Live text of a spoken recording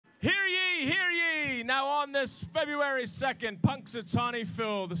now on this February 2nd, Punxsutawney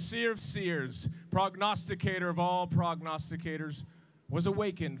Phil, the seer of seers, prognosticator of all prognosticators, was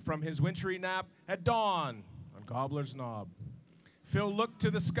awakened from his wintry nap at dawn on Gobbler's Knob. Phil looked to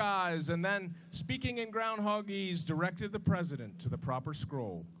the skies and then, speaking in Groundhogese, directed the president to the proper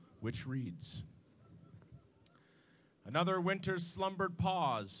scroll, which reads, "Another winter's slumbered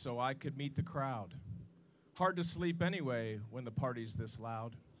pause so I could meet the crowd. Hard to sleep anyway when the party's this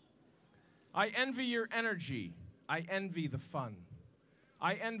loud. I envy your energy. I envy the fun.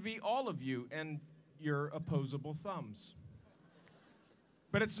 I envy all of you and your opposable thumbs.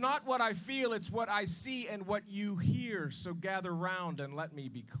 But it's not what I feel, it's what I see and what you hear, so gather round and let me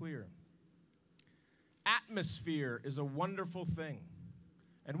be clear. Atmosphere is a wonderful thing,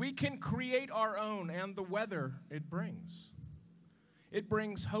 and we can create our own and the weather it brings. It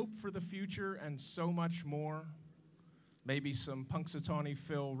brings hope for the future and so much more. Maybe some Punxsutawney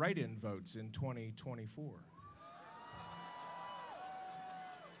Phil write-in votes in 2024.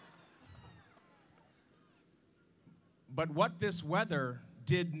 But what this weather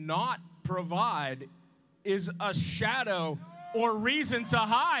did not provide is a shadow or reason to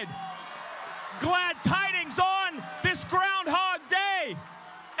hide. Glad tidings all